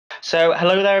So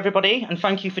hello there everybody, and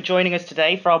thank you for joining us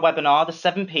today for our webinar, The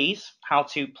 7 Ps, How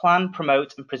to Plan,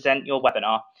 Promote and Present Your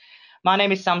Webinar. My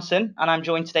name is Samson and I'm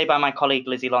joined today by my colleague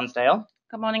Lizzie Lonsdale.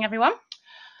 Good morning everyone.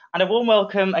 And a warm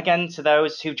welcome again to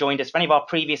those who joined us for any of our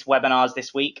previous webinars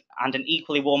this week, and an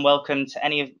equally warm welcome to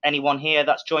anyone here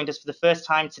that's joined us for the first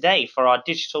time today for our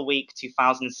Digital Week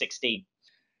 2016.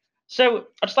 So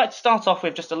I'd just like to start off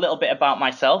with just a little bit about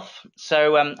myself.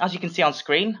 So as you can see on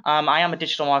screen, I am a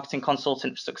digital marketing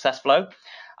consultant for SuccessFlow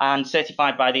and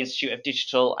certified by the Institute of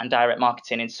Digital and Direct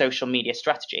Marketing in Social Media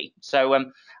Strategy. So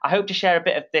I hope to share a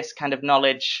bit of this kind of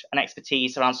knowledge and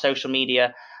expertise around social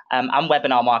media and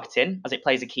webinar marketing, as it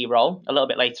plays a key role, a little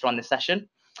bit later on this session.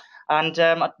 And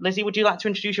Lizzie, would you like to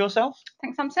introduce yourself?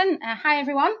 Thanks, Samson. Hi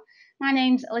everyone. My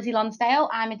name's Lizzie Lonsdale.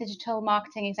 I'm a digital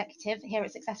marketing executive here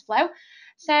at SuccessFlow.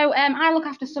 So I look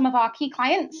after some of our key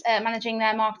clients, managing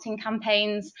their marketing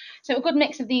campaigns. So a good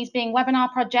mix of these being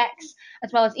webinar projects,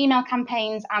 as well as email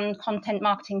campaigns and content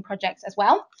marketing projects as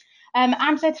well.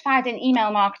 I'm certified in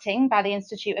email marketing by the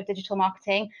Institute of Digital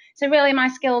Marketing. So really my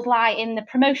skills lie in the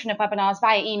promotion of webinars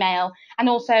via email and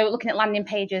also looking at landing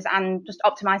pages and just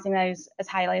optimizing those as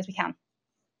highly as we can.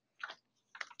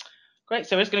 Great,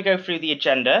 so we're just going to go through the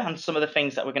agenda and some of the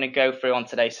things that we're going to go through on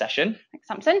today's session. Thanks,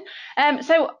 Samson.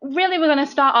 So really we're going to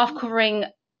start off covering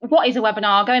what is a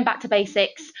webinar, going back to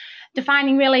basics,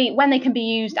 defining really when they can be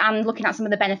used and looking at some of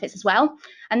the benefits as well.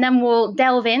 And then we'll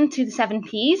delve into the 7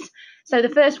 Ps. So the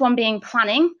first one being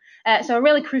planning. So a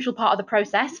really crucial part of the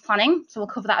process, planning. So we'll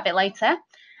cover that a bit later.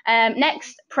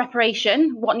 Next,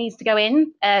 preparation, what needs to go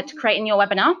in to creating your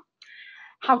webinar.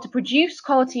 How to produce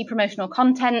quality promotional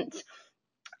content.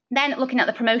 Then looking at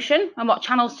the promotion and what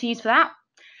channels to use for that,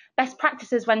 best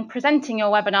practices when presenting your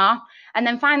webinar, and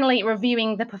then finally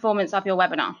reviewing the performance of your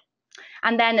webinar.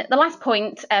 And then the last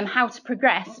point, how to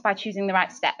progress by choosing the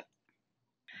right step.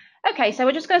 Okay, so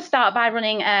we're just going to start by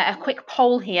running a quick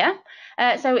poll here.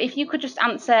 So if you could just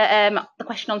answer the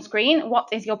question on screen, what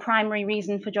is your primary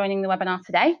reason for joining the webinar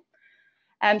today?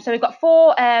 So we've got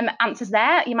 4 answers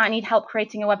there. You might need help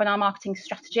creating a webinar marketing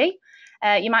strategy.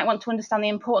 You might want to understand the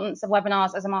importance of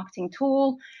webinars as a marketing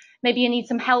tool. Maybe you need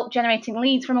some help generating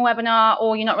leads from a webinar,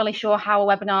 or you're not really sure how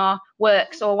a webinar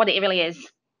works or what it really is.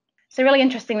 So really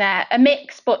interesting there, a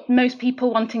mix, but most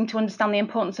people wanting to understand the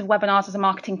importance of webinars as a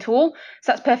marketing tool.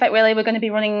 So that's perfect, really. We're going to be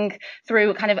running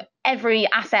through kind of every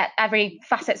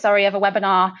facet, of a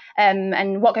webinar,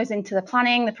 and what goes into the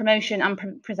planning, the promotion,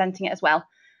 and presenting it as well.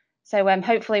 So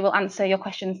hopefully we'll answer your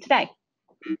questions today.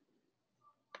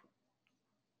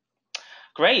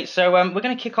 Great, so we're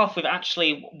going to kick off with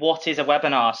actually what is a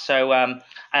webinar, so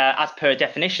as per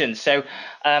definition. So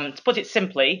to put it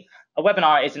simply, a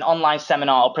webinar is an online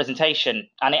seminar or presentation,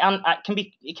 and it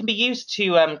can be used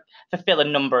to fulfill a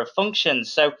number of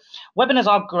functions. So webinars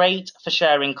are great for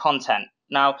sharing content.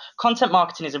 Now, content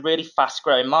marketing is a really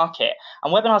fast-growing market,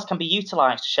 and webinars can be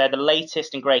utilized to share the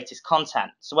latest and greatest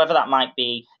content. So whether that might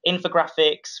be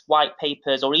infographics, white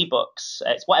papers, or ebooks,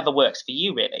 it's whatever works for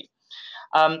you, really.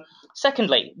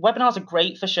 Secondly, webinars are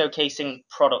great for showcasing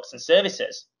products and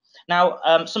services.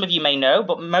 Now, some of you may know,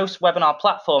 but most webinar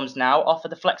platforms now offer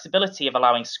the flexibility of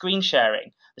allowing screen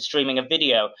sharing, the streaming of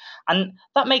video, and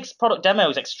that makes product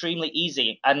demos extremely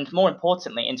easy and, more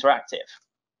importantly, interactive.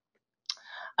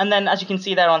 And then, as you can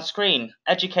see there on screen,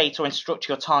 educate or instruct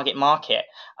your target market.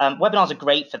 Webinars are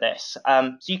great for this.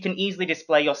 So you can easily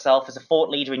display yourself as a thought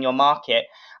leader in your market,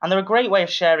 and they're a great way of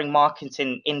sharing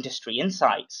marketing industry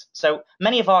insights. So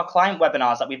many of our client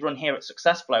webinars that we've run here at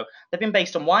SuccessFlow, they've been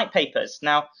based on white papers.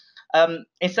 Now,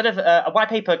 instead of a white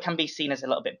paper can be seen as a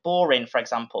little bit boring, for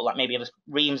example, like maybe just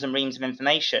reams and reams of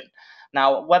information.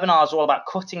 Now, webinars are all about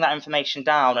cutting that information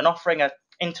down and offering an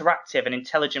interactive and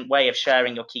intelligent way of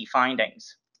sharing your key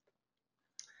findings.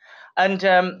 And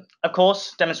of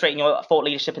course, demonstrating your thought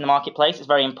leadership in the marketplace is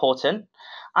very important.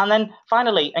 And then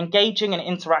finally, engaging and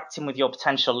interacting with your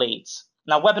potential leads.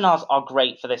 Now, webinars are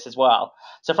great for this as well.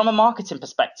 So from a marketing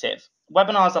perspective,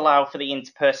 webinars allow for the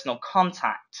interpersonal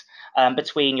contact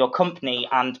between your company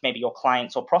and maybe your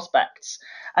clients or prospects.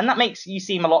 And that makes you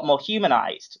seem a lot more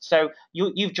humanized. So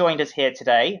you've joined us here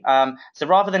today. So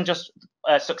rather than just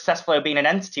SuccessFlow being an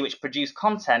entity which produces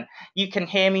content, you can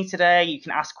hear me today, you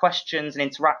can ask questions and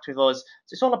interact with us.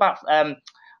 So it's all about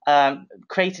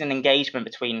creating an engagement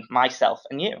between myself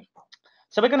and you.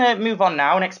 So we're going to move on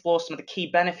now and explore some of the key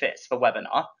benefits for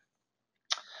webinar.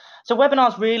 So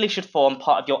webinars really should form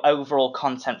part of your overall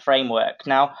content framework.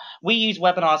 Now, we use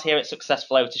webinars here at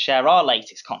SuccessFlow to share our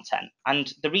latest content,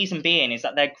 and the reason being is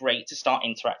that they're great to start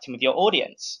interacting with your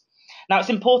audience. Now, it's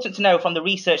important to know from the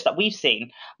research that we've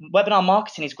seen, webinar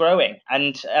marketing is growing,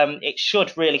 and it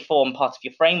should really form part of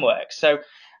your framework. So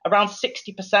around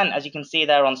 60%, as you can see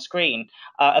there on screen,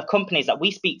 of companies that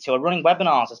we speak to are running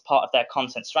webinars as part of their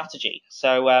content strategy.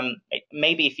 So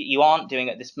maybe if you aren't doing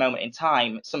it at this moment in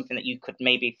time, it's something that you could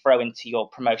maybe throw into your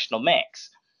promotional mix.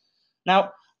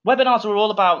 Now, webinars are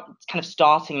all about kind of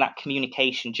starting that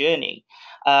communication journey,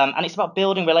 and it's about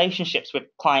building relationships with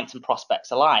clients and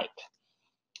prospects alike.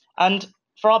 And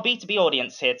for our B2B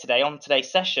audience here today, on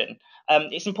today's session,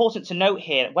 it's important to note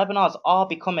here that webinars are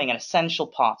becoming an essential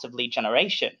part of lead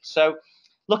generation. So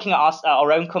looking at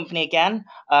our own company again,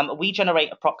 we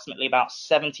generate approximately about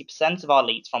 70% of our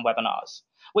leads from webinars,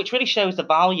 which really shows the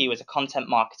value as a content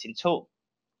marketing tool.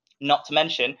 Not to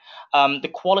mention,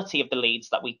 the quality of the leads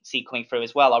that we see coming through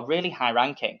as well are really high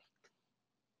ranking.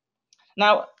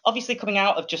 Now, obviously coming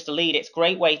out of just a lead, it's a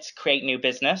great way to create new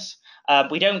business.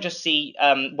 We don't just see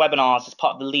webinars as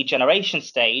part of the lead generation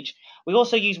stage. We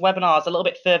also use webinars a little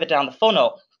bit further down the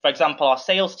funnel. For example, our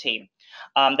sales team,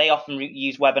 they often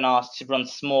use webinars to run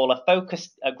smaller focus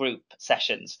group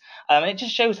sessions. And it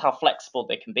just shows how flexible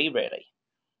they can be, really.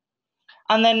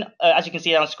 And then, as you can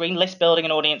see on screen, list building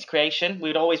and audience creation. We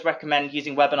would always recommend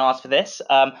using webinars for this,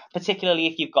 particularly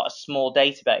if you've got a small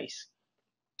database.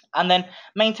 And then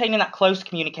maintaining that close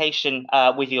communication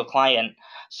with your client.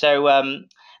 So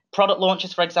product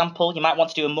launches, for example, you might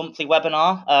want to do a monthly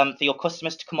webinar for your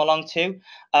customers to come along to.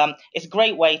 It's a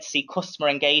great way to see customer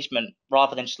engagement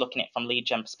rather than just looking at it from lead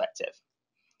gen perspective.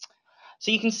 So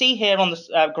you can see here on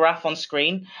the graph on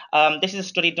screen, this is a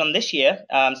study done this year,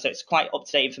 so it's quite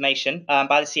up-to-date information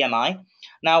by the CMI.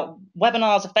 Now,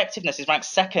 webinars effectiveness is ranked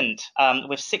second,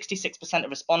 with 66% of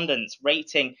respondents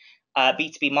rating the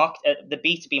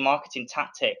B2B marketing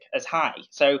tactic as high.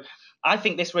 So I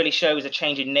think this really shows a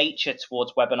change in nature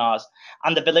towards webinars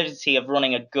and the validity of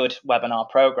running a good webinar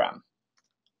program.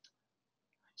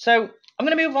 So I'm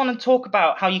going to move on and talk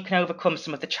about how you can overcome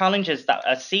some of the challenges that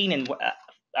are seen in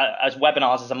as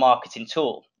webinars as a marketing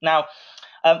tool. Now,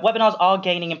 webinars are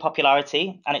gaining in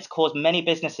popularity, and it's caused many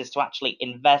businesses to actually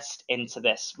invest into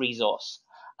this resource.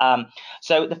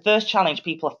 So the first challenge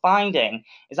people are finding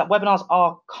is that webinars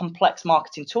are complex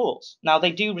marketing tools. Now,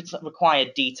 they do require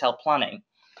detailed planning.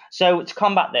 So to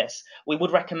combat this, we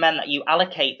would recommend that you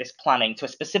allocate this planning to a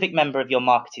specific member of your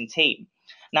marketing team.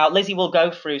 Now, Lizzie will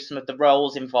go through some of the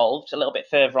roles involved a little bit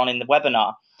further on in the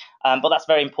webinar, but that's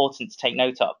very important to take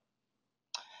note of.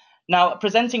 Now,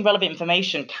 presenting relevant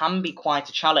information can be quite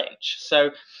a challenge.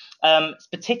 So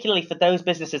particularly for those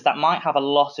businesses that might have a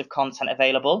lot of content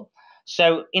available.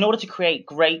 So in order to create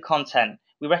great content,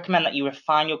 we recommend that you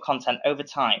refine your content over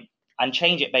time and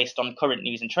change it based on current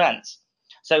news and trends.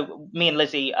 So me and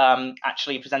Lizzie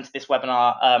actually presented this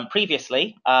webinar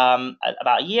previously,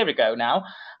 about a year ago now,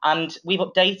 and we've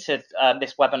updated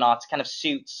this webinar to kind of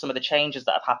suit some of the changes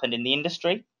that have happened in the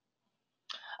industry.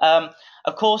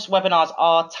 Of course, webinars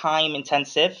are time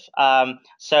intensive,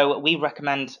 so we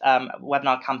recommend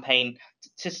webinar campaign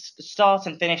to start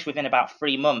and finish within about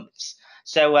 3 months.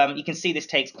 So you can see this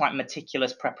takes quite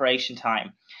meticulous preparation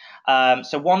time.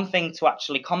 So one thing to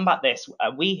actually combat this,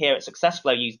 we here at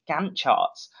SuccessFlow use Gantt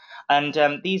charts,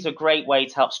 and these are a great way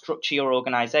to help structure your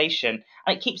organization,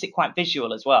 and it keeps it quite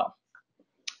visual as well.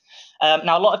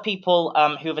 Now, a lot of people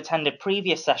who have attended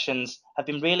previous sessions have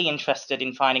been really interested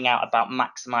in finding out about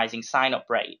maximizing sign-up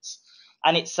rates.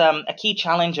 And it's a key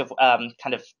challenge of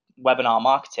kind of webinar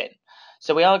marketing.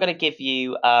 So we are going to give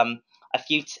you a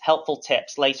few helpful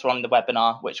tips later on in the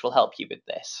webinar, which will help you with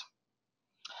this.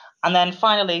 And then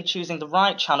finally, choosing the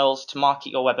right channels to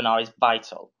market your webinar is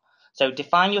vital. So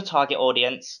define your target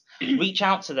audience, reach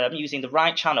out to them using the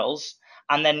right channels,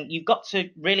 and then you've got to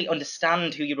really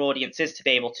understand who your audience is to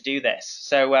be able to do this.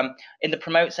 So in the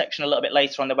promote section a little bit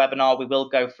later on the webinar, we will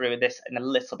go through this in a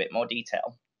little bit more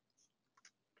detail.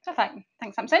 Perfect.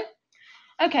 Thanks, Samson.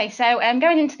 Okay, so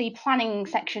going into the planning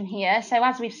section here. So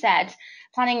as we've said,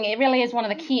 planning, it really is one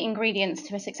of the key ingredients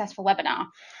to a successful webinar.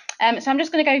 So I'm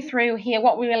just going to go through here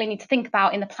what we really need to think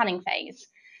about in the planning phase.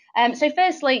 So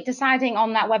firstly, deciding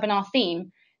on that webinar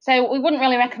theme. So we wouldn't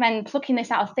really recommend plucking this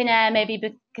out of thin air, maybe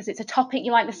because it's a topic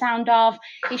you like the sound of.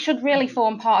 It should really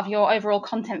form part of your overall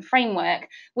content framework,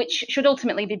 which should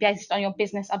ultimately be based on your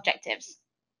business objectives.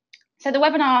 So the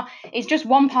webinar is just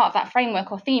one part of that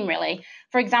framework or theme, really.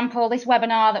 For example, this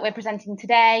webinar that we're presenting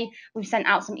today, we've sent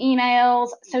out some emails,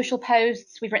 social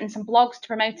posts, we've written some blogs to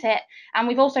promote it, and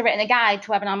we've also written a guide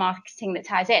to webinar marketing that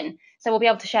ties in. So we'll be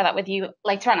able to share that with you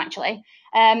later on, actually.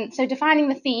 So defining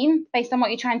the theme based on what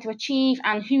you're trying to achieve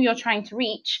and who you're trying to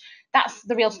reach, that's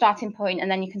the real starting point, and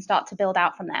then you can start to build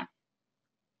out from there.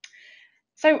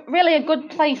 So really a good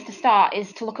place to start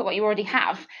is to look at what you already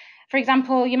have. For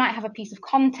example, you might have a piece of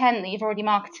content that you've already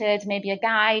marketed, maybe a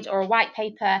guide or a white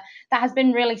paper that has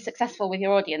been really successful with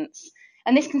your audience.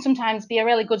 And this can sometimes be a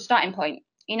really good starting point.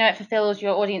 You know, it fulfills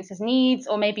your audience's needs,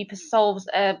 or maybe solves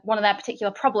one of their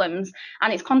particular problems,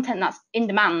 and it's content that's in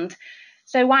demand.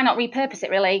 So why not repurpose it,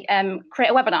 really?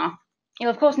 Create a webinar.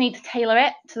 You'll of course need to tailor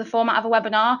it to the format of a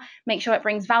webinar, make sure it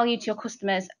brings value to your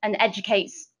customers and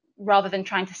educates rather than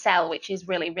trying to sell, which is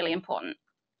really, really important.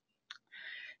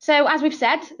 So as we've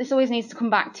said, this always needs to come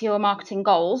back to your marketing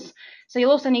goals. So you'll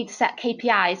also need to set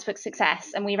KPIs for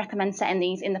success, and we recommend setting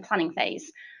these in the planning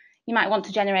phase. You might want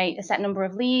to generate a set number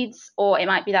of leads, or it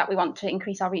might be that we want to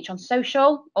increase our reach on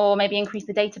social, or maybe increase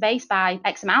the database by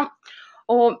X amount,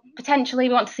 or potentially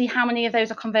we want to see how many of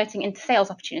those are converting into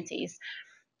sales opportunities.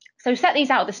 So set these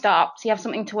out at the start so you have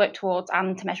something to work towards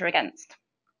and to measure against.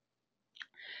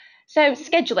 So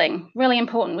scheduling, really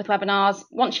important with webinars.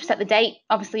 Once you've set the date,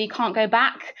 obviously you can't go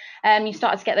back. You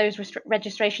started to get those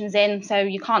registrations in, so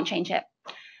you can't change it.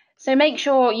 So make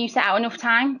sure you set out enough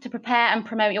time to prepare and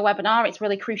promote your webinar. It's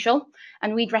really crucial.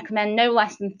 And we'd recommend no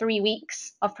less than 3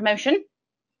 weeks of promotion.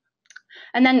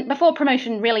 And then before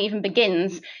promotion really even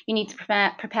begins, you need to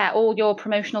prepare all your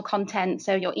promotional content.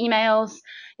 So your emails,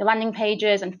 your landing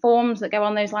pages and forms that go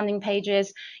on those landing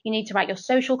pages. You need to write your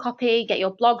social copy, get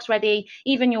your blogs ready,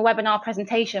 even your webinar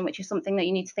presentation, which is something that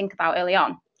you need to think about early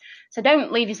on. So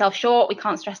don't leave yourself short, we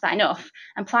can't stress that enough,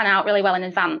 and plan out really well in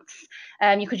advance.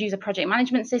 You could use a project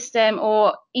management system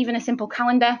or even a simple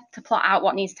calendar to plot out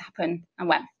what needs to happen and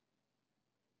when.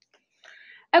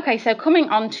 Okay, so coming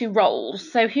on to roles.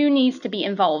 So who needs to be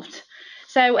involved?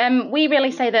 So we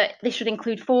really say that this should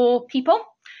include 4 people,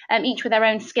 each with their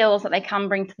own skills that they can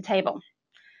bring to the table.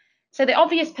 So the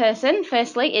obvious person,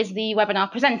 firstly, is the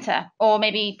webinar presenter, or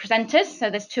maybe presenters. So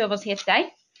there's 2 of us here today.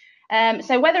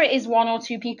 So whether it is 1 or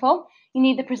 2 people, you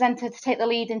need the presenter to take the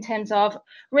lead in terms of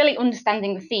really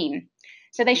understanding the theme.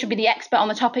 So they should be the expert on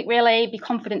the topic, really, be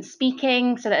confident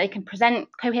speaking so that they can present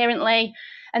coherently.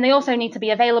 And they also need to be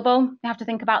available. You have to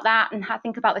think about that and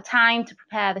think about the time to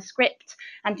prepare the script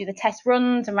and do the test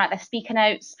runs and write their speaker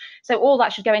notes. So all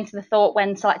that should go into the thought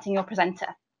when selecting your presenter.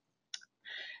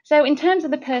 So in terms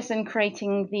of the person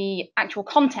creating the actual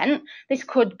content, this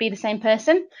could be the same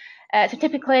person. So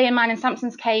typically in mine and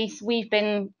Samson's case, we've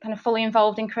been kind of fully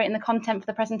involved in creating the content for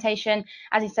the presentation.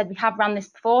 As you said, we have ran this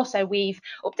before, so we've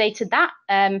updated that.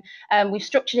 We've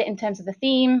structured it in terms of the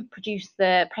theme, produced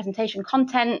the presentation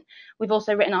content. We've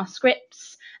also written our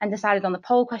scripts and decided on the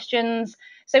poll questions.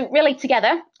 So really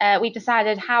together, we've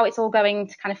decided how it's all going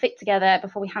to kind of fit together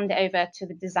before we hand it over to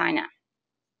the designer.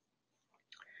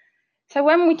 So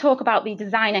when we talk about the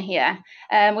designer here,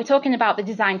 we're talking about the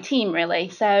design team, really.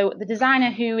 So the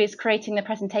designer who is creating the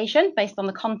presentation based on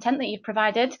the content that you've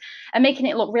provided and making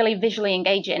it look really visually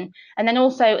engaging. And then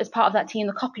also as part of that team,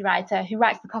 the copywriter who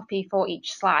writes the copy for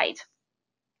each slide.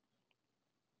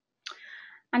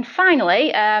 And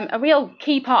finally, a real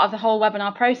key part of the whole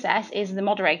webinar process is the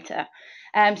moderator.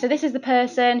 So this is the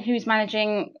person who's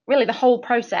managing really the whole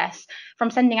process,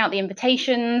 from sending out the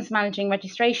invitations, managing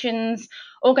registrations,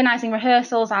 organising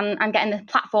rehearsals and getting the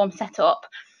platform set up.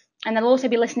 And they'll also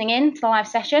be listening in to the live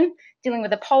session, dealing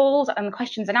with the polls and the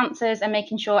questions and answers and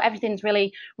making sure everything's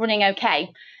really running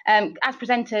okay. As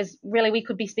presenters, really, we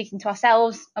could be speaking to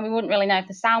ourselves and we wouldn't really know if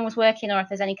the sound was working or if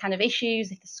there's any kind of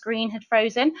issues, if the screen had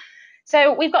frozen.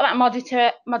 So we've got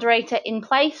that moderator in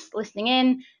place, listening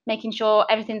in, making sure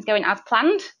everything's going as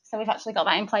planned. So we've actually got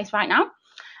that in place right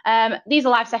now. These are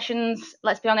live sessions.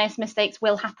 Let's be honest, mistakes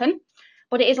will happen,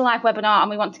 but it is a live webinar and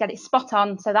we want to get it spot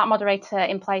on, so that moderator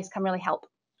in place can really help.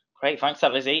 Great, thanks for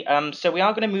that, Lizzie. So we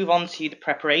are going to move on to the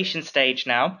preparation stage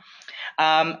now.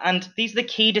 And these are the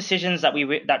key decisions that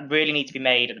really need to be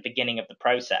made at the beginning of the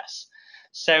process.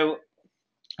 So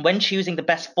when choosing the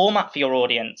best format for your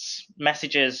audience,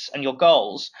 messages, and your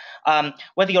goals,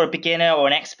 whether you're a beginner or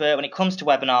an expert when it comes to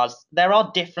webinars, there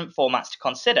are different formats to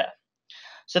consider.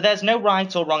 So there's no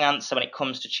right or wrong answer when it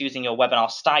comes to choosing your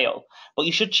webinar style, but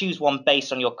you should choose one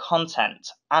based on your content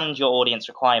and your audience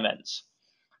requirements.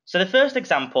 So the first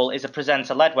example is a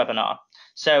presenter-led webinar.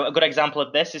 So a good example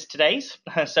of this is today's.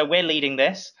 So we're leading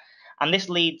this, and this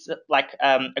leads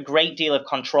a great deal of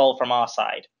control from our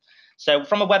side. So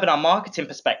from a webinar marketing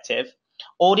perspective,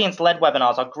 audience-led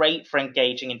webinars are great for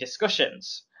engaging in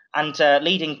discussions and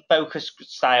leading focus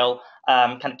style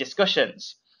kind of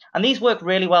discussions. And these work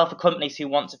really well for companies who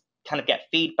want to kind of get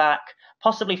feedback,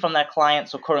 possibly from their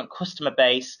clients or current customer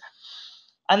base.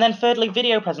 And then thirdly,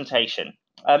 video presentation.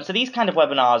 So these kind of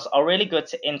webinars are really good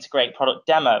to integrate product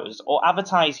demos or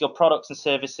advertise your products and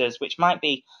services, which might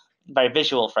be very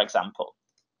visual, for example.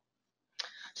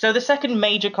 So the second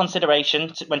major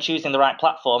consideration when choosing the right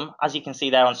platform, as you can see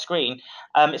there on screen,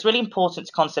 it's really important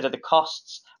to consider the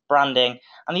costs, branding,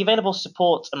 and the available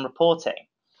support and reporting.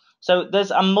 So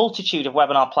there's a multitude of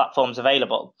webinar platforms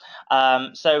available.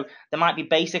 So there might be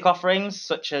basic offerings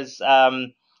such as,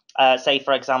 say,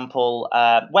 for example,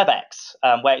 WebEx,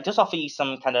 where it does offer you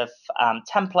some kind of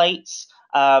templates,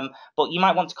 but you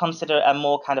might want to consider a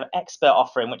more kind of expert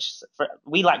offering, which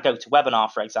we like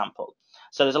GoToWebinar, for example.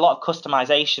 So there's a lot of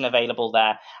customization available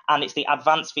there, and it's the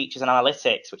advanced features and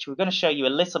analytics, which we're going to show you a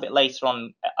little bit later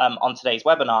on today's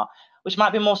webinar, which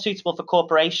might be more suitable for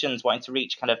corporations wanting to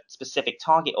reach kind of specific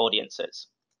target audiences.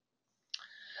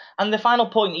 And the final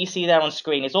point that you see there on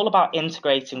screen is all about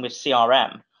integrating with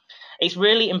CRM. It's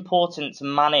really important to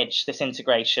manage this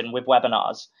integration with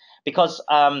webinars because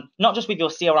not just with your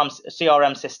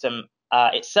CRM system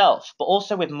itself, but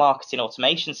also with marketing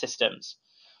automation systems.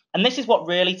 And this is what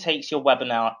really takes your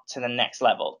webinar to the next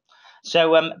level.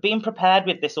 So being prepared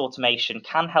with this automation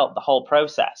can help the whole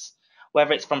process,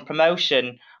 whether it's from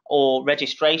promotion or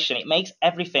registration. It makes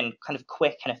everything kind of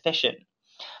quick and efficient.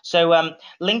 So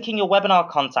linking your webinar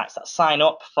contacts that sign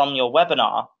up from your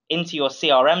webinar into your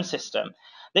CRM system,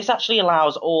 this actually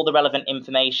allows all the relevant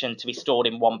information to be stored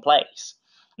in one place.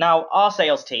 Now, our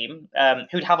sales team,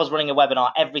 who'd have us running a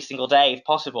webinar every single day if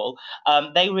possible,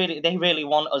 they really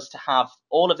want us to have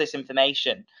all of this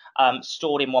information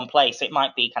stored in one place. It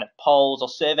might be kind of polls or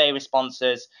survey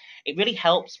responses. It really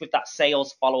helps with that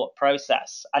sales follow-up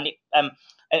process. And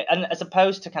as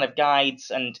opposed to kind of guides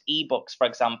and ebooks, for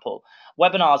example,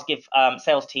 webinars give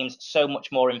sales teams so much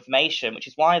more information, which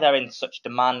is why they're in such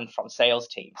demand from sales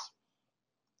teams.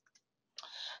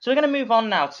 So we're going to move on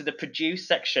now to the produce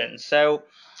section. So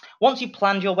once you've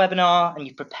planned your webinar and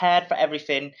you've prepared for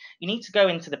everything, you need to go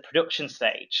into the production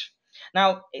stage.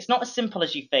 Now, it's not as simple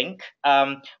as you think.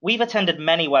 We've attended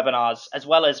many webinars as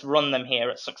well as run them here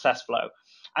at SuccessFlow.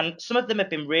 And some of them have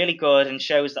been really good and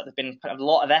shows that there's been a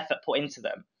lot of effort put into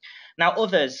them. Now,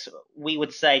 others, we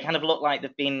would say, kind of look like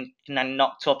they've been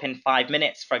knocked up in 5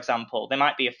 minutes, for example. There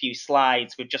might be a few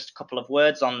slides with just a couple of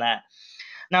words on there.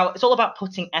 Now, it's all about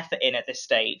putting effort in at this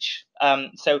stage.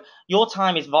 So your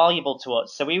time is valuable to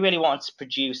us. So we really wanted to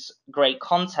produce great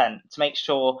content to make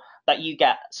sure that you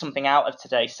get something out of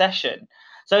today's session.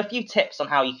 So a few tips on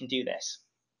how you can do this.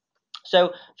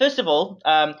 So first of all,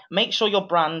 make sure your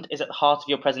brand is at the heart of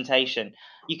your presentation.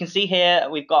 You can see here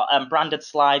we've got branded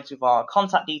slides with our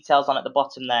contact details on at the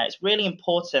bottom there. It's really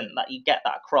important that you get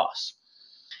that across.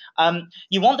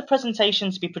 You want the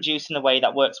presentation to be produced in a way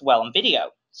that works well on video.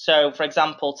 So, for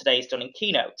example, today's done in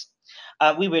Keynote.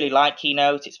 We really like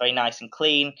Keynote. It's very nice and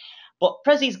clean. But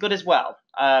Prezi is good as well.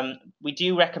 We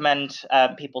do recommend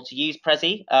people to use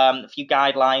Prezi. A few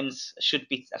guidelines should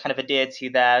be kind of adhered to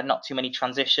there, not too many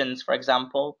transitions, for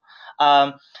example.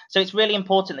 So it's really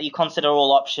important that you consider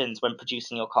all options when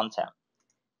producing your content.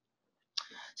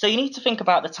 So you need to think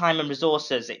about the time and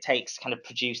resources it takes to kind of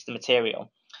produce the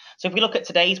material. So if we look at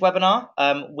today's webinar,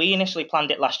 we initially planned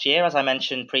it last year, as I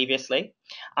mentioned previously,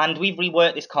 and we've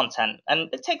reworked this content. And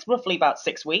it takes roughly about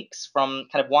 6 weeks from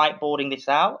kind of whiteboarding this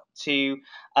out to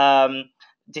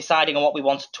deciding on what we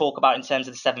want to talk about in terms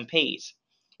of the 7 Ps.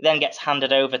 It then gets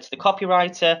handed over to the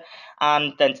copywriter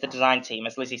and then to the design team,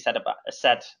 as Lizzie said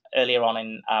earlier on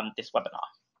in this webinar.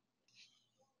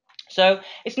 So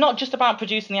it's not just about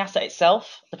producing the asset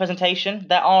itself, the presentation.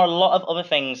 There are a lot of other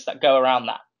things that go around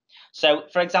that. So,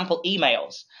 for example,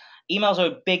 emails. Emails are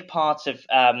a big part of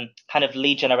kind of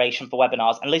lead generation for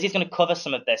webinars, and Lizzie's going to cover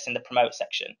some of this in the promote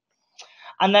section.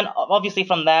 And then, obviously,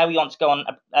 from there, we want to go on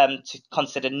to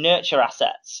consider nurture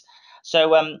assets.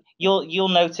 So you'll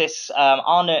notice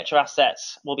our nurture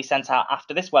assets will be sent out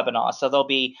after this webinar. So there'll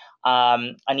be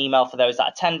an email for those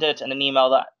that attended and an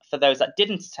email for those that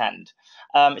didn't attend.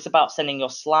 It's about sending your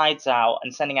slides out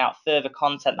and sending out further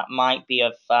content that might be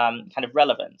of kind of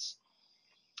relevance.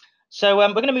 So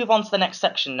we're going to move on to the next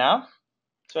section now.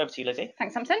 So over to you, Lizzie.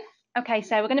 Thanks, Samson. Okay,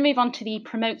 so we're going to move on to the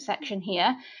promote section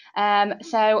here.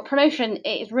 So promotion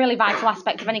is a really vital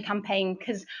aspect of any campaign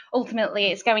because ultimately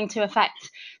it's going to affect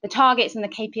the targets and the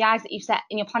KPIs that you've set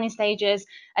in your planning stages,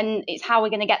 and it's how we're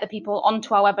going to get the people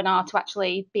onto our webinar to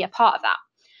actually be a part of that.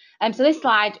 So this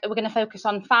slide, we're going to focus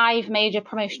on 5 major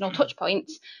promotional touch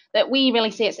points that we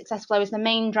really see at SuccessFlow as the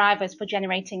main drivers for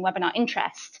generating webinar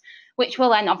interest, which will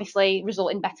then obviously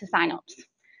result in better signups.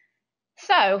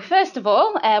 So first of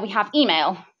all, we have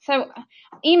email. So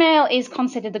email is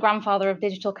considered the grandfather of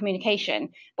digital communication,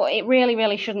 but it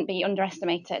really shouldn't be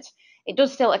underestimated. It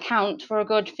does still account for a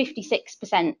good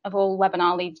 56% of all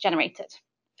webinar leads generated.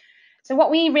 So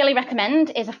what we really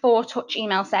recommend is a 4-touch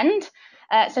email send.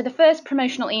 So the first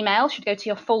promotional email should go to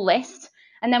your full list,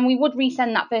 And then we would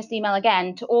resend that first email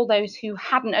again to all those who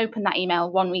hadn't opened that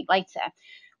email 1 week later,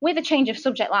 with a change of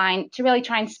subject line to really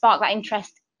try and spark that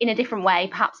interest in a different way,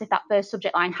 perhaps if that first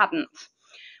subject line hadn't.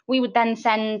 We would then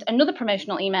send another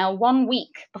promotional email 1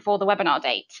 week before the webinar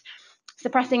date,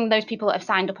 suppressing those people that have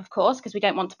signed up, of course, because we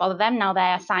don't want to bother them now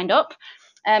they're signed up.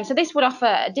 So this would offer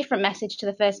a different message to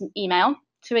the first email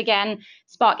to, again,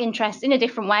 spark interest in a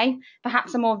different way,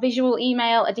 perhaps a more visual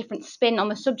email, a different spin on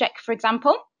the subject, for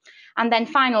example. And then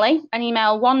finally, an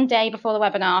email 1 day before the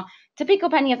webinar to pick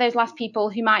up any of those last people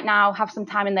who might now have some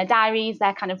time in their diaries,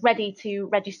 they're kind of ready to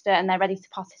register and they're ready to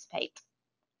participate.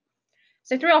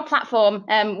 So through our platform,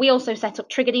 we also set up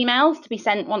triggered emails to be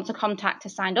sent once a contact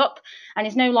has signed up and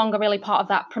is no longer really part of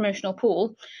that promotional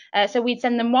pool. So we'd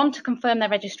send them one to confirm their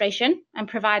registration and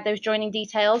provide those joining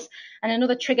details, and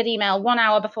another triggered email 1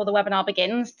 hour before the webinar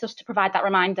begins, just to provide that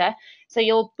reminder. So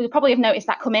you'll probably have noticed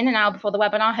that come in an hour before the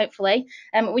webinar, hopefully.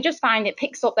 We just find it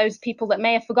picks up those people that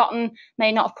may have forgotten,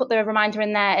 may not have put the reminder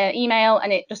in their email,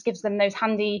 and it just gives them those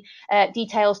handy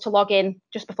details to log in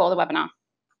just before the webinar.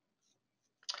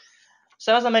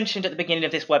 So as I mentioned at the beginning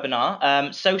of this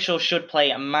webinar, social should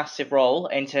play a massive role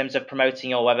in terms of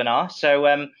promoting your webinar.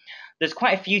 So there's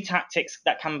quite a few tactics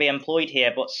that can be employed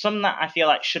here, but some that I feel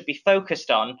like should be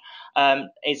focused on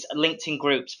is LinkedIn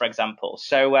groups, for example.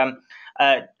 So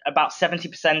about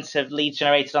 70% of leads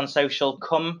generated on social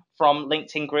come from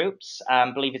LinkedIn groups,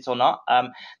 believe it or not.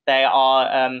 They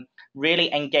are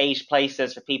really engaged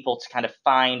places for people to kind of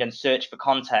find and search for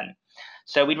content.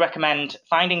 So we'd recommend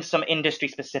finding some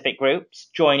industry-specific groups,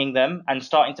 joining them, and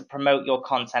starting to promote your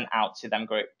content out to them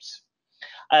groups.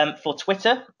 For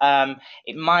Twitter,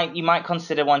 you might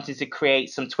consider wanting to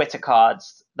create some Twitter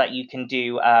cards that you can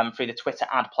do through the Twitter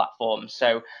ad platform.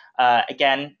 So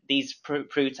again, these prove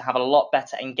to have a lot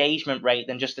better engagement rate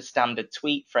than just a standard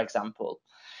tweet, for example.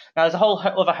 Now, there's a whole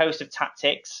other host of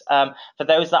tactics. For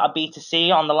those that are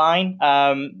B2C on the line,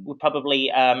 we'll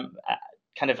probably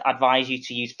kind of advise you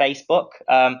to use Facebook,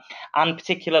 and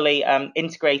particularly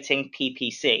integrating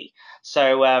PPC.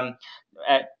 So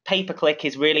pay-per-click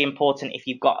is really important if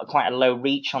you've got quite a low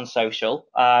reach on social.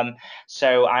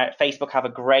 Facebook have a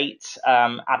great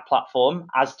ad platform,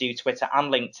 as do Twitter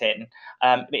and LinkedIn.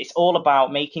 But it's all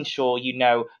about making sure you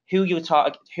know who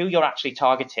you're actually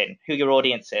targeting, who your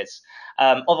audience is.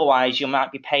 Otherwise, you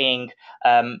might be paying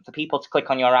for people to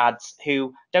click on your ads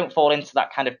who don't fall into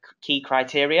that kind of key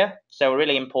criteria. So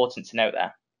really important to note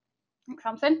there. Thanks,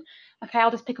 Samson. Okay,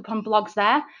 I'll just pick up on blogs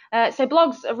there. So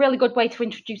blogs are a really good way to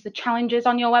introduce the challenges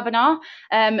on your webinar.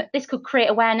 This could create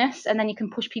awareness, and then you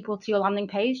can push people to your landing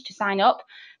page to sign up.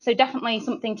 So definitely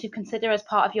something to consider as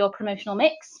part of your promotional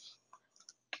mix.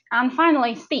 And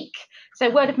finally, speak. So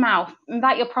word of mouth,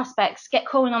 invite your prospects, get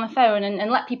calling on the phone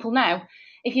and let people know.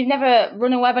 If you've never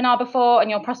run a webinar before and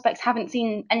your prospects haven't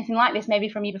seen anything like this maybe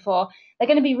from you before, they're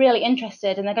going to be really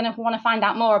interested and they're going to want to find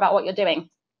out more about what you're doing.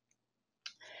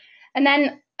 And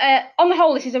then on the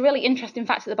whole, this is a really interesting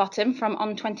fact at the bottom from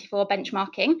On24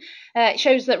 benchmarking. It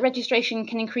shows that registration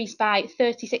can increase by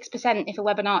 36% if a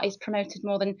webinar is promoted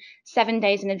more than 7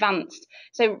 days in advance.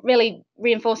 So really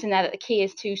reinforcing there that the key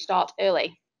is to start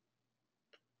early.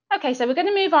 Okay, so we're going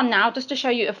to move on now just to show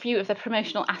you a few of the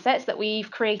promotional assets that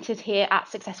we've created here at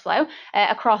SuccessFlow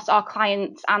across our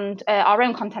clients and our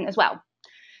own content as well.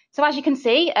 So as you can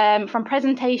see, from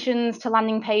presentations to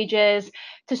landing pages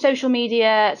to social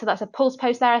media, so that's a pulse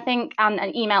post there, I think, and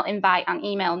an email invite and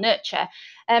email nurture.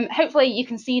 Hopefully you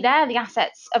can see there the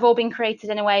assets have all been created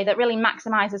in a way that really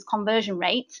maximizes conversion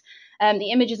rate.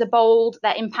 The images are bold,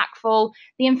 they're impactful,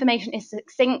 the information is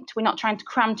succinct, we're not trying to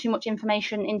cram too much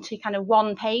information into kind of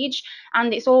one page,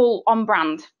 and it's all on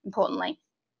brand, importantly.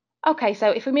 Okay,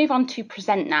 so if we move on to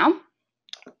present now.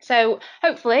 So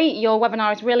hopefully your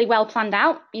webinar is really well planned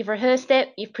out, you've rehearsed it,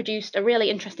 you've produced a really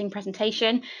interesting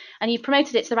presentation, and you've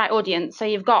promoted it to the right audience. So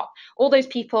you've got all those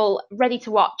people ready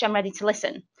to watch and ready to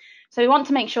listen. So we want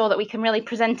to make sure that we can really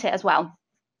present it as well,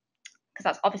 because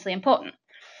that's obviously important.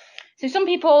 So some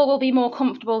people will be more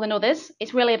comfortable than others.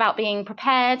 It's really about being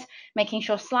prepared, making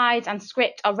sure slides and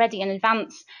script are ready in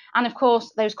advance, and of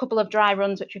course those couple of dry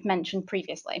runs which we've mentioned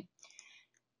previously.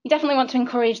 You definitely want to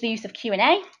encourage the use of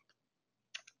Q&A.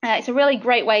 It's a really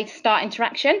great way to start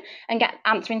interaction and get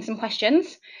answering some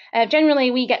questions.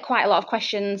 Generally, we get quite a lot of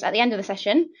questions at the end of the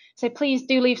session, so please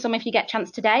do leave some if you get a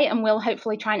chance today, and we'll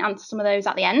hopefully try and answer some of those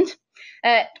at the end.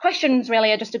 Questions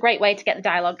really are just a great way to get the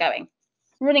dialogue going.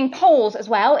 Running polls as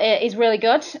well is really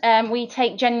good. We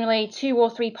take generally 2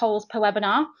 or 3 polls per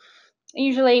webinar,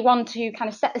 usually one to kind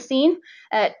of set the scene,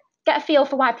 get a feel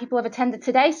for why people have attended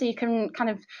today, so you can kind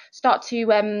of start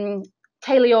to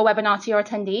tailor your webinar to your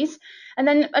attendees. And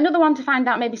then another one to find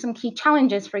out maybe some key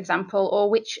challenges, for example, or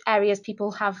which areas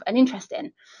people have an interest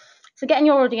in. So getting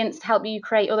your audience to help you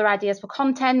create other ideas for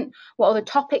content, what other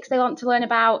topics they want to learn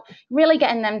about, really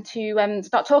getting them to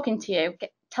start talking to you,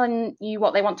 telling you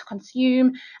what they want to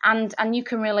consume, and you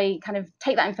can really kind of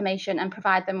take that information and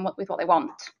provide them with what they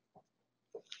want.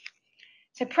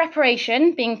 So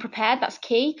preparation, being prepared, that's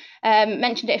key.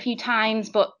 Mentioned it a few times,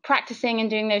 but practicing and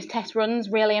doing those test runs,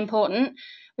 really important.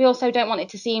 We also don't want it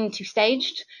to seem too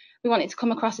staged. We want it to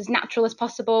come across as natural as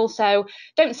possible. So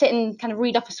don't sit and kind of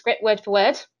read off a script word for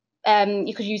word.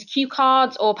 You could use cue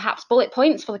cards or perhaps bullet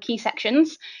points for the key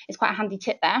sections. It's quite a handy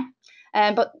tip there.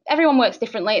 But everyone works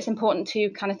differently. It's important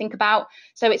to kind of think about.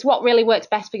 So it's what really works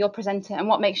best for your presenter and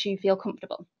what makes you feel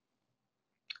comfortable.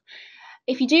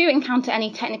 If you do encounter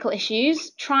any technical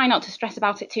issues, try not to stress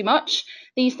about it too much.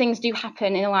 These things do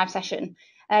happen in a live session.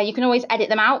 You can always edit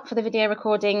them out for the video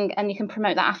recording and you can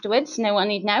promote that afterwards. No one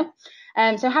need know.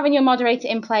 So having your moderator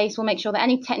in place will make sure that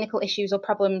any technical issues or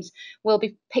problems will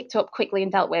be picked up quickly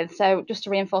and dealt with. So just to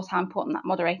reinforce how important that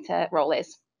moderator role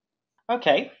is.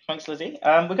 Okay, thanks, Lizzie.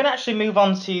 We're going to actually move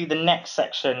on to the next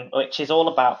section, which is all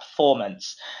about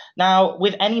performance. Now,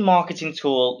 with any marketing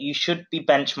tool, you should be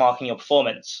benchmarking your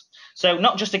performance. So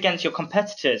not just against your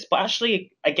competitors, but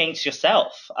actually against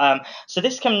yourself. So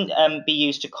this can be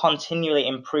used to continually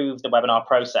improve the webinar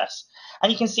process.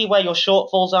 And you can see where your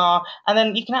shortfalls are, and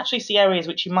then you can actually see areas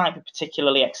which you might be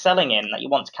particularly excelling in that you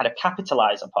want to kind of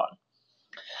capitalize upon.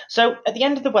 So at the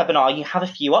end of the webinar, you have a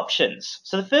few options.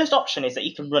 So the first option is that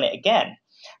you can run it again.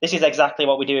 This is exactly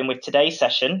what we're doing with today's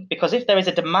session, because if there is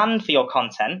a demand for your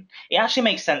content, it actually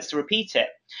makes sense to repeat it.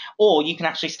 Or you can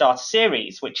actually start a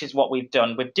series, which is what we've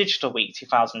done with Digital Week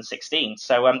 2016.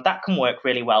 So that can work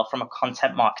really well from a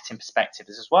content marketing perspective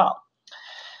as well.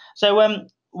 So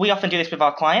we often do this with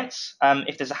our clients.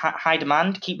 If there's a high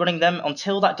demand, keep running them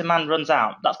until that demand runs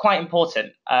out. That's quite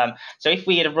important. So if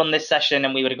we had run this session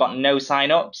and we would have got no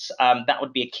sign-ups, that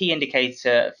would be a key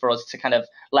indicator for us to kind of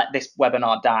let this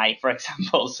webinar die, for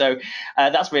example. So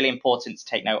that's really important to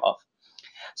take note of.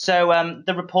 So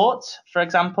the report, for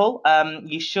example,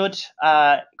 you should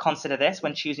consider this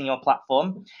when choosing your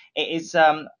platform. It is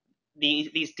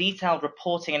these detailed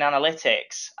reporting and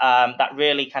analytics that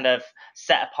really kind of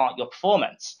set apart your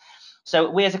performance.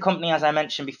 So we as a company, as I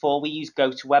mentioned before, we use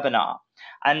GoToWebinar,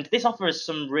 and this offers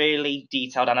some really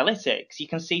detailed analytics. You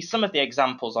can see some of the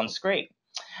examples on screen.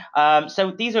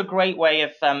 So these are a great way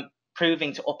of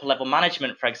proving to upper level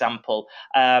management, for example,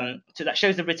 so that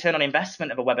shows the return on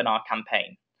investment of a webinar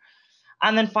campaign.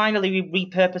 And then finally,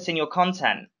 repurposing your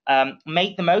content.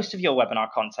 Make the most of your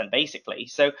webinar content, basically.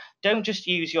 So don't just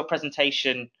use your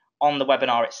presentation on the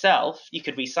webinar itself. You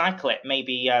could recycle it.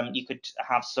 Maybe you could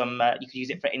have some, you could use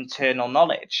it for internal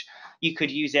knowledge. You could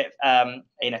use it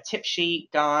in a tip sheet,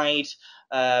 guide,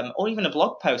 or even a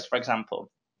blog post, for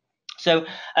example. So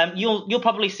you'll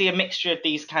probably see a mixture of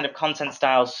these kind of content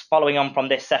styles following on from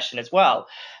this session as well.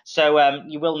 So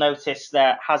you will notice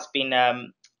there has been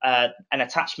an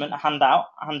attachment, a handout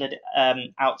handed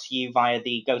out to you via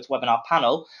the GoToWebinar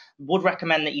panel. Would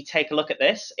recommend that you take a look at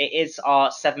this. It is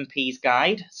our 7 P's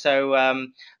guide, so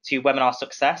to webinar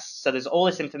success. So there's all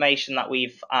this information that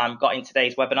we've got in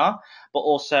today's webinar, but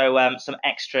also some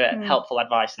extra helpful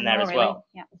advice in there as well.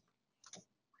 Yeah.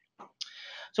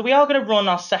 So we are going to run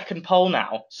our second poll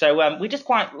now. So we just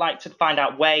quite like to find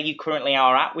out where you currently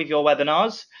are at with your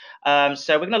webinars.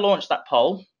 So we're going to launch that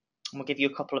poll. And we'll give you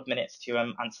a couple of minutes to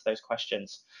answer those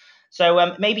questions.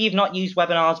 So maybe you've not used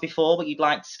webinars before, but you'd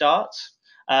like to start.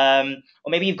 Or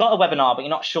maybe you've got a webinar, but you're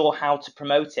not sure how to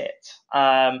promote it.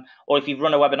 Or if you've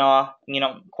run a webinar and you're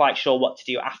not quite sure what to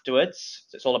do afterwards.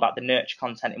 So it's all about the nurture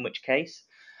content in which case.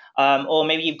 Or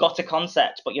maybe you've got a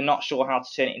concept, but you're not sure how to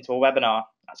turn it into a webinar.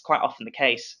 That's quite often the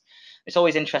case. It's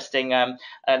always interesting.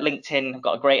 LinkedIn have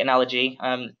got a great analogy,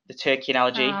 the turkey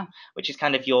analogy, which is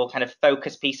kind of your kind of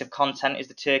focus piece of content is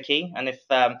the turkey. And if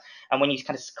and when you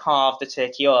kind of carve the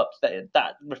turkey up,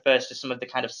 that refers to some of the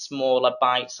kind of smaller,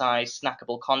 bite-sized,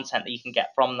 snackable content that you can get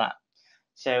from that.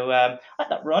 So let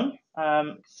that run.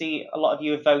 See a lot of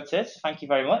you have voted. Thank you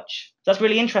very much. That's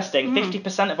really interesting.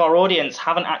 50% of our audience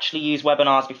haven't actually used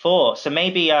webinars before. So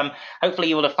maybe, hopefully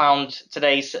you will have found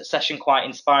today's session quite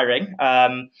inspiring.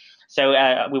 So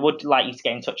we would like you to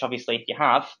get in touch, obviously, if you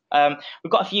have.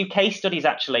 We've got a few case studies,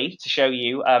 actually, to show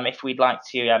you if we'd like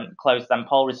to close them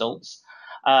poll results,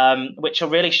 which will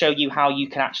really show you how you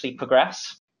can actually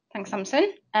progress. Thanks,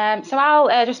 Samson. So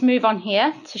I'll just move on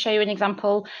here to show you an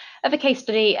example of a case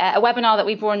study, a webinar that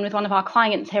we've run with one of our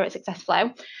clients here at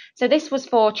SuccessFlow. So this was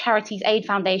for Charities Aid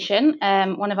Foundation,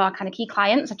 one of our kind of key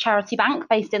clients, a charity bank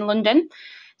based in London.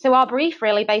 So our brief,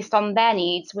 really based on their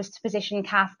needs, was to position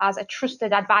CAF as a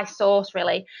trusted advice source,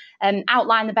 really,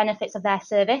 outline the benefits of their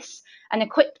service and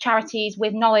equip charities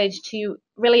with knowledge to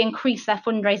really increase their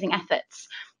fundraising efforts,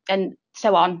 and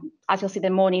so on, as you'll see the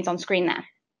more needs on screen there.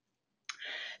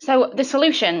 So the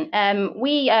solution,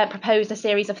 we proposed a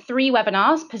series of 3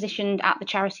 webinars positioned at the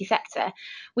charity sector.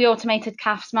 We automated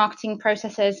CAF's marketing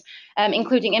processes,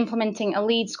 including implementing a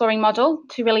lead scoring model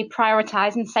to really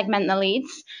prioritise and segment the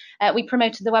leads. We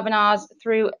promoted the webinars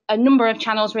through a number of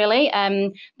channels, really,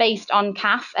 based on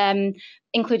CAF,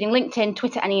 including LinkedIn,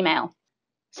 Twitter and email.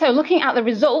 So looking at the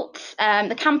results,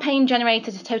 the campaign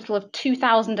generated a total of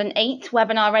 2,008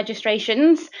 webinar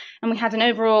registrations, and we had an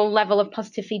overall level of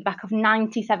positive feedback of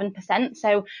 97%,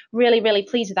 so really, really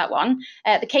pleased with that one.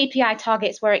 The KPI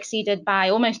targets were exceeded by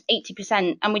almost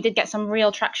 80%, and we did get some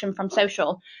real traction from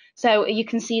social. So you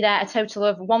can see there a total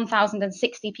of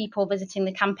 1,060 people visiting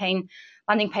the campaign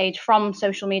landing page from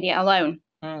social media alone.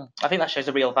 I think that shows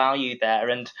a real value there,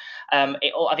 and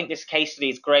I think this case study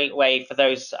is a great way for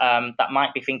those that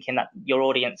might be thinking that your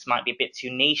audience might be a bit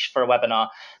too niche for a webinar.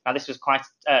 Now, this was quite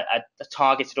a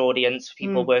targeted audience,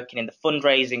 people working in the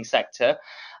fundraising sector,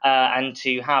 and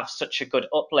to have such a good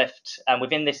uplift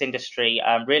within this industry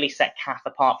really set CAF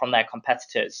apart from their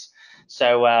competitors.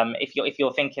 So if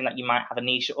you're thinking that you might have a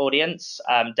niche audience,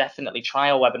 definitely try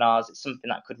our webinars. It's something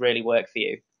that could really work for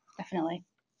you. Definitely.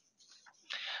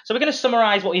 So we're going to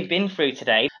summarize what we've been through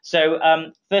today. So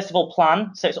first of all,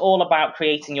 plan. So it's all about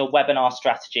creating your webinar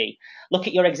strategy. Look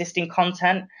at your existing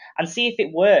content and see if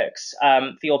it works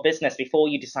for your business before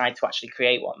you decide to actually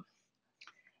create one.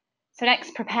 So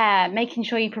next, prepare. Making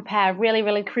sure you prepare, really,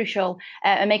 really crucial,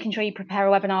 and making sure you prepare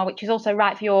a webinar which is also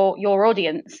right for your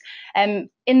audience. In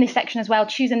this section as well,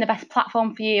 choosing the best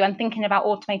platform for you and thinking about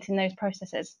automating those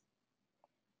processes.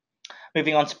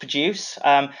 Moving on to produce.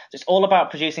 So it's all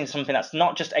about producing something that's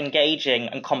not just engaging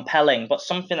and compelling, but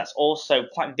something that's also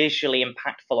quite visually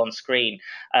impactful on screen.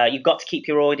 You've got to keep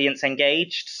your audience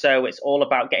engaged, so it's all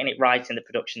about getting it right in the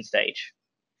production stage.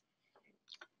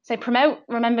 So promote,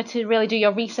 remember to really do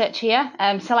your research here.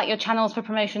 Select your channels for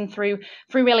promotion through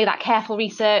really that careful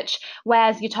research.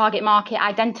 Where's your target market?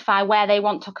 Identify where they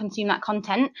want to consume that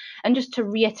content. And just to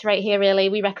reiterate here, really,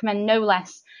 we recommend no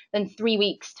less than 3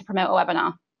 weeks to promote a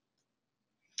webinar.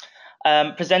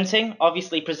 Presenting,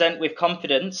 obviously present with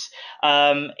confidence.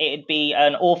 It'd be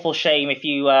an awful shame if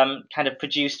you kind of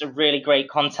produced a really great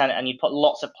content and you put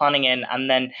lots of planning in and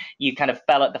then you kind of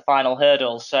fell at the final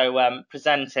hurdle. So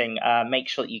presenting, make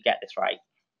sure that you get this right.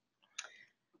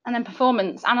 And then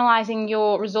performance, analysing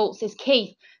your results is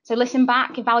key. So listen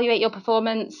back, evaluate your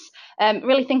performance,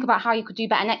 really think about how you could do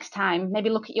better next time. Maybe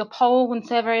look at your poll and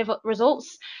survey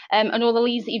results and all the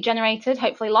leads that you've generated,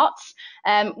 hopefully lots.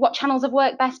 What channels have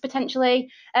worked best potentially.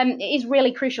 It is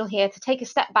really crucial here to take a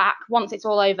step back once it's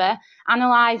all over,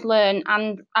 analyse, learn,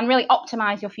 and really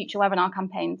optimise your future webinar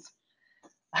campaigns.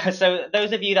 So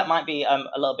those of you that might be a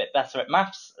little bit better at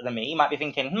maths than me might be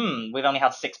thinking, we've only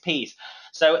had 6 Ps.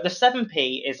 So the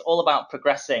 7P is all about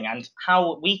progressing and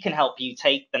how we can help you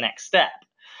take the next step.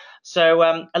 So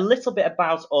a little bit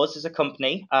about us as a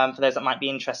company, for those that might be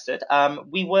interested.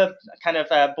 We were kind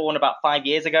of born about 5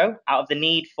 years ago out of the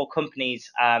need for companies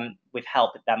with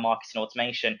help with their marketing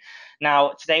automation.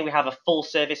 Now, today we have a full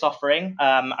service offering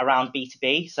around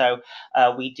B2B. So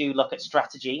we do look at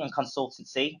strategy and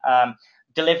consultancy.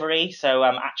 Delivery, so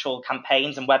actual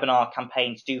campaigns and webinar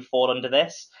campaigns do fall under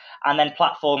this. And then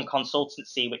platform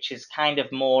consultancy, which is kind of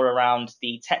more around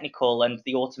the technical and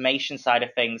the automation side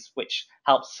of things, which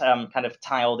helps kind of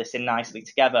tie all this in nicely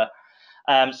together.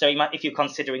 So if you're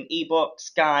considering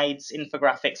ebooks, guides,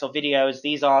 infographics or videos,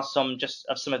 these are some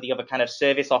of the other kind of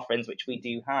service offerings which we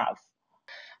do have.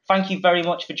 Thank you very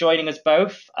much for joining us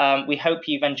both. We hope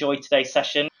you've enjoyed today's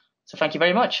session. So thank you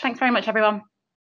very much. Thanks very much, everyone.